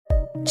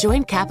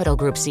Join Capital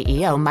Group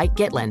CEO Mike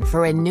Gitlin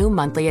for a new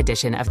monthly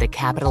edition of the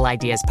Capital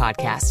Ideas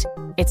Podcast.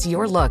 It's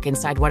your look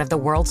inside one of the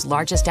world's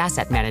largest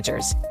asset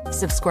managers.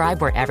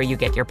 Subscribe wherever you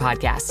get your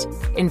podcasts.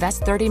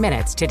 Invest 30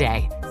 minutes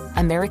today.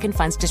 American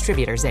Funds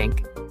Distributors,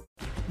 Inc.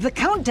 The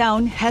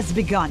countdown has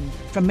begun.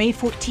 From May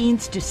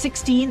 14th to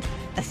 16th,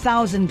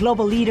 1,000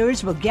 global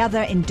leaders will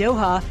gather in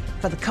Doha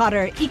for the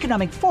Qatar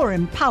Economic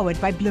Forum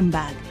powered by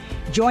Bloomberg.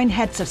 Join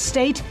heads of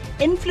state,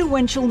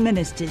 influential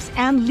ministers,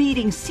 and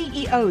leading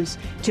CEOs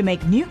to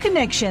make new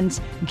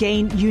connections,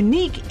 gain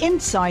unique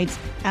insights,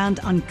 and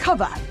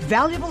uncover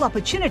valuable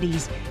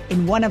opportunities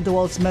in one of the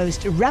world's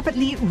most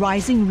rapidly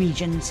rising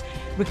regions.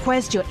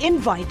 Request your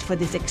invite for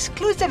this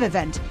exclusive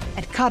event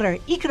at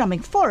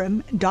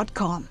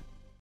QatarEconomicForum.com.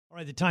 All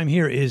right, the time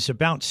here is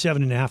about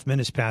 7.5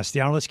 minutes past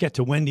the hour. Let's get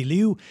to Wendy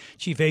Liu,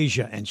 Chief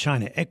Asia and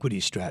China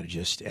Equity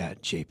Strategist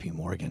at JP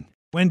Morgan.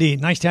 Wendy,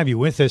 nice to have you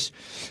with us.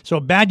 So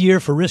a bad year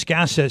for risk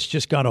assets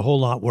just got a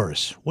whole lot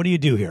worse. What do you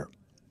do here?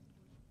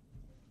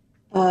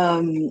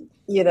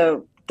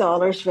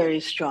 Dollar's very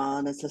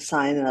strong. It's a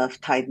sign of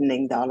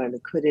tightening dollar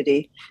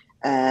liquidity.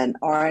 And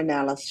our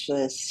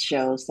analysis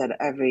shows that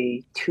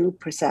every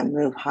 2%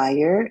 move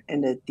higher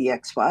in the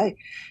DXY,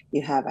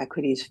 you have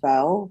equities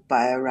fell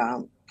by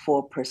around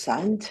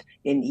 4%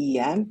 in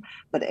EM,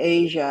 but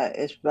Asia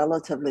is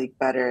relatively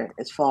better.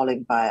 It's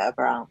falling by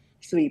around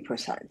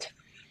 3%.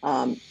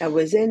 And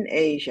within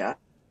Asia,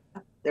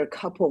 there are a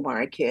couple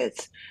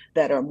markets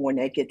that are more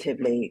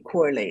negatively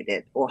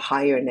correlated or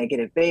higher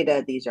negative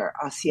beta. These are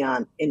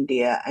ASEAN,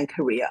 India, and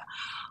Korea.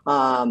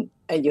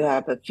 And you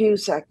have a few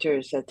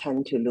sectors that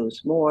tend to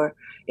lose more,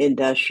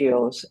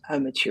 industrials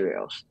and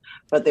materials.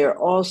 But there are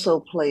also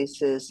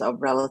places of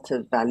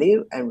relative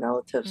value and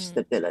relative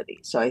stability.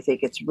 So I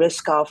think it's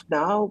risk off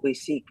now. We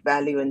seek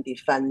value and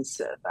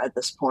defensive at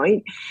this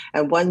point.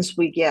 And once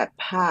we get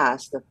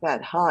past the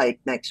Fed hike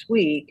next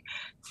week,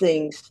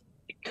 things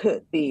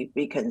could be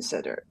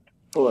reconsidered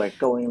for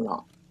going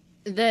long.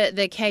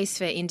 The case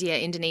for India,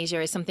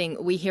 Indonesia is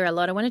something we hear a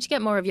lot. I wanted to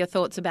get more of your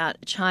thoughts about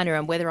China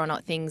and whether or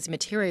not things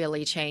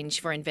materially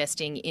change for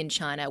investing in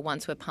China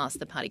once we're past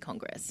the Party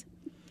Congress.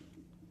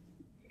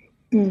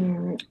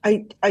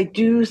 I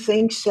do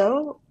think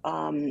so.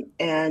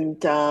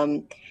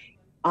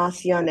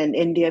 ASEAN and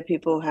India,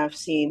 people have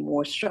seen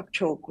more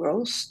structural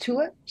growth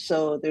to it.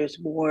 So there's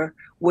more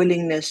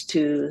willingness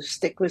to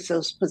stick with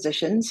those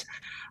positions.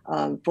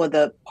 For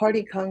the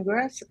Party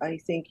Congress, I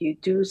think you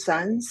do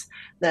sense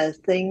that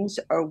things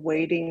are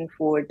waiting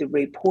for the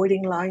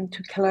reporting line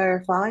to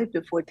clarify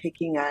before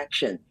taking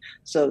action.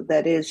 So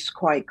that is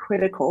quite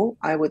critical.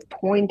 I would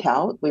point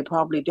out we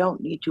probably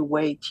don't need to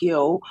wait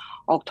till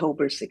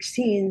October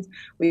 16th.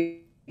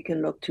 We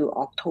can look to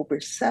October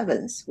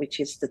 7th, which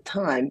is the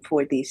time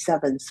for the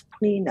 7th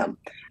plenum.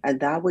 And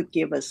that would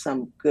give us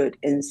some good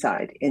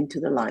insight into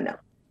the lineup.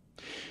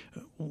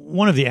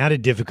 One of the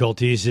added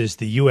difficulties is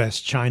the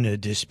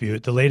U.S.-China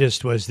dispute. The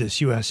latest was this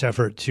U.S.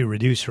 effort to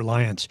reduce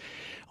reliance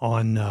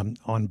on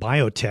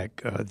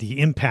biotech,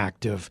 the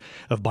impact of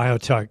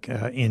biotech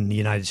in the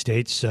United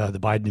States, the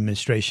Biden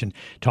administration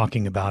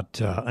talking about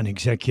an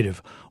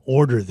executive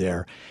order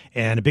there,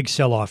 and a big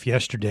sell-off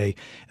yesterday.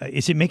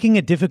 Is it making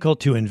it difficult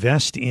to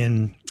invest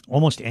in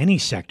almost any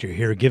sector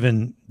here,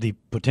 given the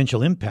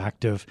potential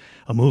impact of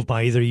a move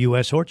by either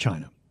U.S. or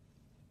China?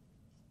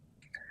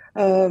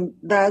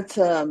 That's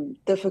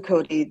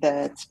difficulty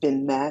that's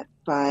been met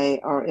by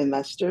our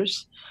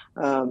investors.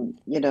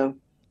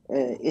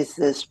 Is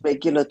this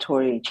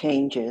regulatory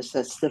changes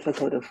that's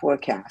difficult to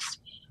forecast.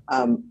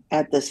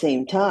 At the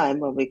same time,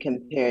 when we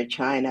compare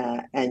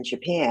China and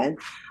Japan,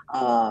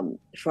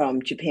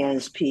 from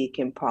Japan's peak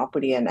in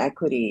property and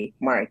equity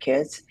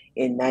markets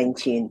in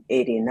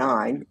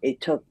 1989, it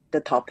took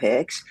the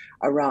topics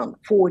around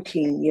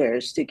 14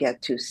 years to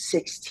get to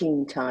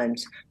 16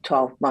 times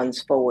 12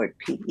 months forward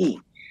PE.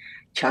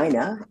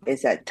 China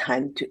is at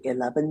 10 to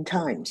 11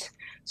 times.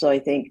 So I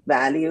think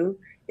value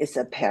is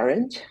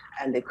apparent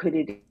and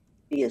liquidity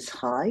is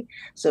high.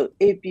 So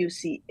if you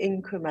see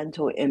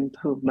incremental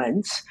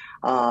improvements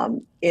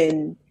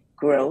in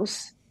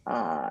growth,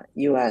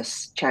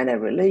 U.S.-China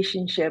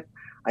relationship,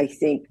 I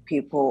think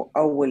people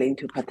are willing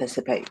to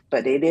participate.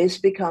 But it is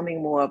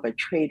becoming more of a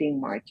trading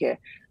market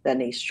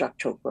than a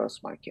structural growth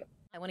market.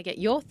 I want to get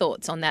your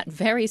thoughts on that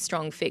very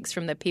strong fix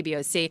from the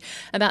PBOC,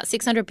 about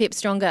 600 pips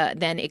stronger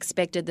than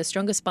expected, the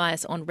strongest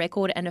bias on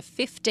record, and a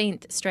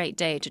 15th straight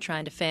day to try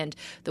and defend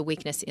the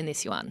weakness in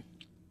this yuan.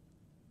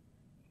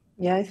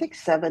 Yeah, I think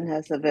 7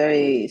 has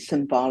a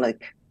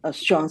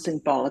strong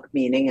symbolic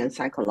meaning and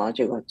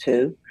psychological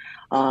too.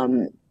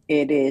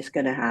 It is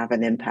going to have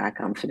an impact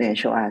on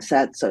financial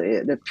assets. So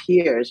it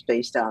appears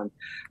based on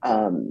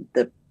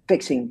the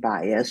fixing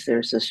bias,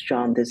 there's a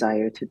strong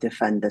desire to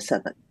defend the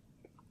 7.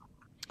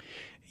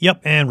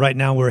 Yep, and right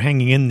now we're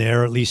hanging in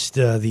there, at least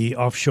the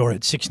offshore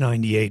at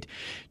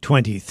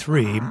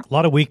 698.23. A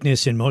lot of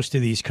weakness in most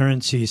of these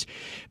currencies.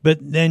 But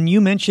then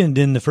you mentioned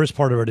in the first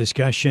part of our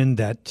discussion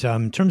that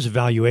in terms of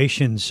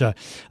valuations, a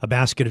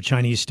basket of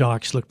Chinese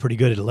stocks look pretty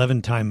good at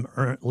 11 times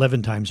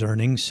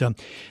earnings. The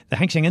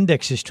Hang Seng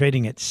Index is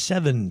trading at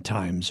 7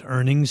 times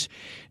earnings.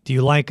 Do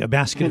you like a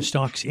basket of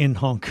stocks in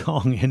Hong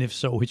Kong? And if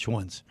so, which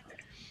ones?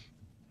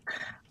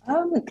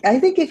 I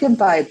think you can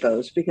buy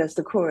both because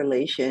the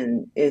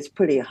correlation is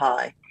pretty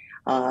high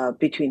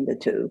between the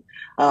two.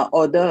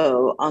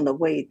 Although on the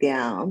way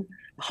down,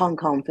 Hong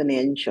Kong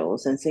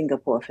financials and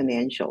Singapore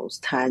financials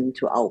tend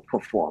to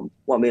outperform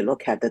when we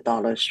look at the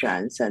dollar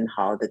strengths and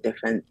how the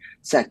different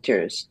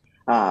sectors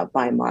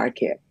by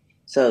market.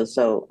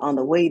 So on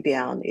the way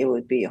down, it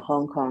would be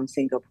Hong Kong,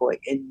 Singapore,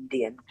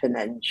 Indian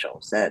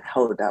financials that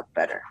hold up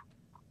better.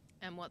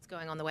 And what's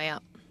going on the way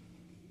up?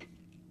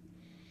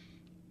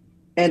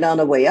 And on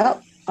the way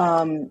up,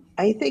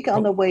 I think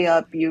on the way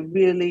up, you're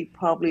really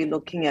probably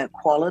looking at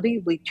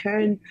quality. We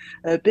turn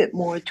a bit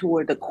more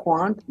toward the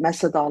quant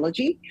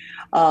methodology.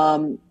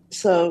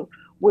 So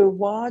we're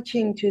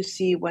watching to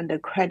see when the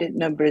credit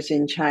numbers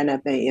in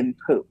China may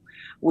improve.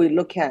 We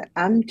look at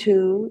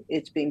M2,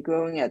 it's been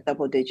growing at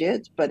double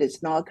digits, but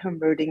it's not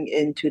converting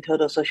into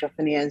total social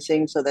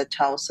financing. So that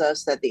tells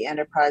us that the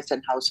enterprise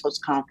and households'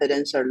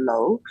 confidence are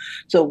low.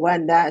 So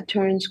when that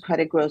turns,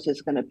 credit growth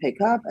is going to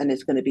pick up and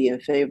it's going to be in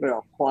favor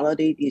of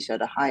quality. These are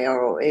the high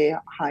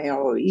ROA, high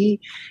ROE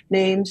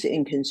names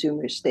in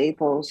consumer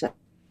staples.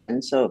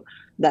 And so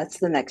that's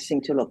the next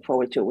thing to look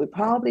forward to. We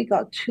probably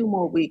got 2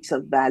 more weeks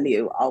of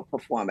value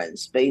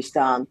outperformance based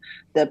on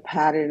the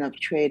pattern of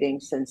trading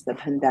since the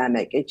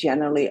pandemic. It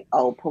generally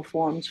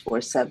outperforms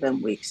for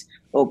 7 weeks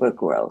over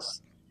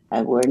growth,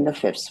 and we're in the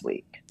 5th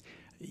week.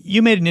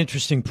 You made an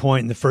interesting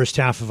point in the first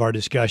half of our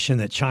discussion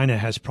that China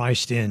has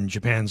priced in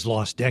Japan's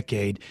lost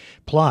decade,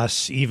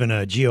 plus even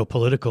a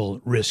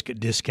geopolitical risk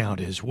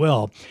discount as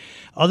well.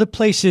 Other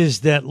places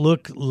that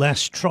look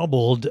less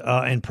troubled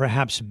and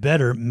perhaps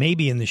better,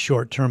 maybe in the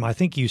short term, I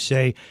think you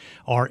say,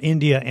 are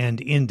India and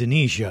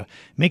Indonesia.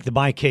 Make the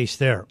buy case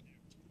there.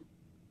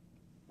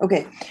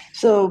 Okay,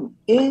 so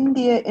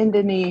India,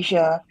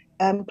 Indonesia,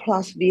 and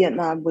plus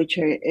Vietnam, which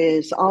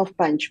is off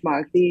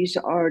benchmark. These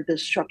are the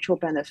structural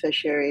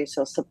beneficiaries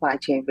of supply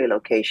chain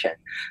relocation.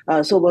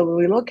 So when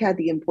we look at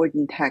the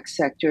important tech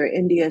sector,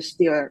 India is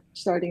still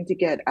starting to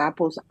get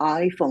Apple's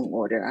iPhone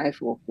order,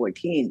 iPhone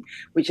 14,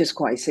 which is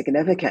quite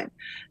significant.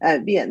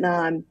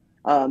 Vietnam,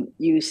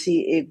 you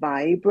see a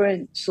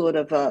vibrant sort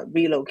of a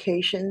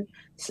relocation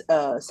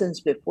since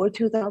before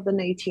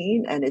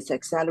 2018, and it's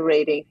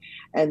accelerating.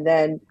 And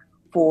then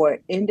for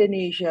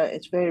Indonesia,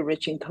 it's very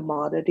rich in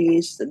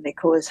commodities. The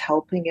nickel is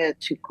helping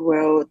it to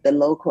grow the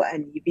local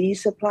NEV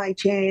supply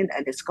chain,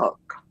 and it's got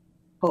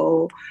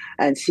coal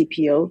and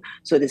CPO.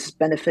 So this is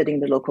benefiting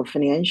the local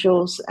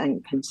financials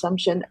and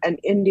consumption.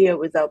 And India,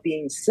 without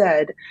being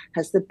said,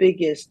 has the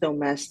biggest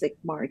domestic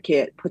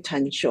market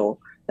potential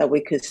that we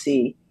could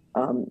see,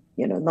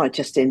 not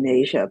just in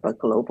Asia, but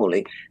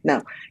globally.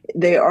 Now,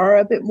 they are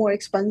a bit more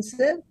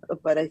expensive,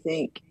 but I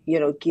think,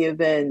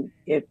 given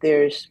if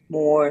there's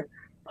more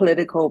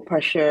political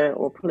pressure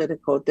or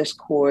political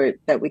discord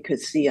that we could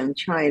see on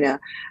China,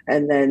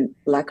 and then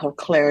lack of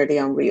clarity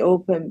on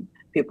reopen,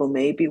 people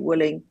may be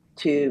willing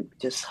to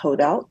just hold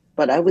out.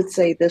 But I would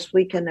say this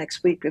week and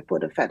next week before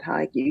the Fed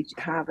hike, you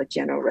have a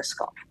general risk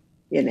off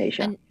in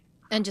Asia.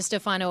 And just a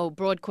final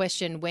broad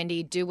question,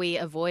 Wendy, do we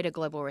avoid a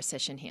global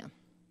recession here?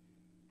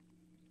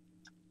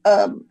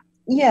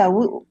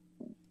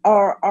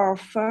 Our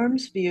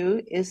firm's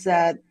view is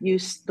that you're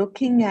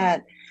looking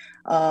at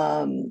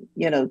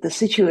the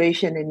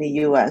situation in the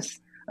U.S.,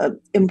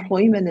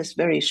 employment is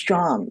very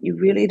strong. You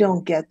really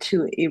don't get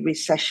to a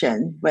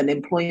recession when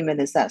employment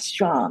is that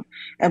strong.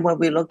 And when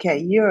we look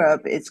at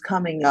Europe, it's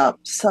coming up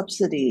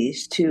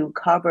subsidies to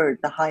cover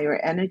the higher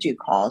energy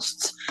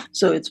costs.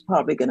 So it's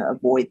probably going to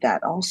avoid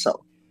that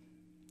also.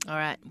 All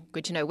right.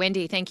 Good to know.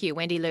 Wendy, thank you.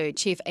 Wendy Liu,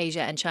 Chief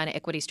Asia and China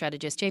Equity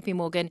Strategist, JP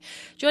Morgan,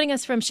 joining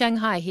us from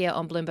Shanghai here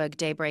on Bloomberg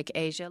Daybreak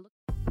Asia.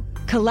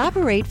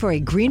 Collaborate for a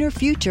greener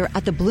future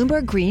at the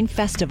Bloomberg Green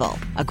Festival,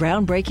 a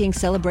groundbreaking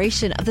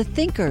celebration of the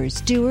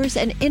thinkers, doers,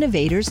 and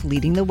innovators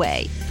leading the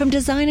way. From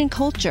design and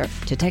culture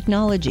to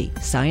technology,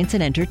 science,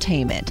 and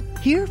entertainment.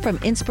 Hear from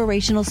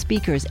inspirational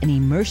speakers and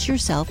immerse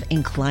yourself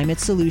in climate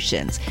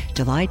solutions.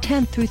 July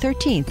 10th through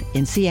 13th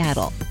in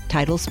Seattle.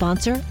 Title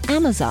sponsor,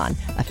 Amazon.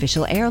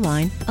 Official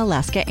airline,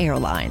 Alaska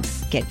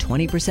Airlines. Get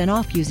 20%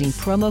 off using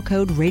promo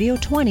code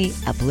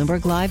radio20 at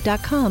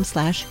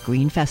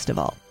BloombergLive.com/Green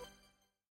Festival.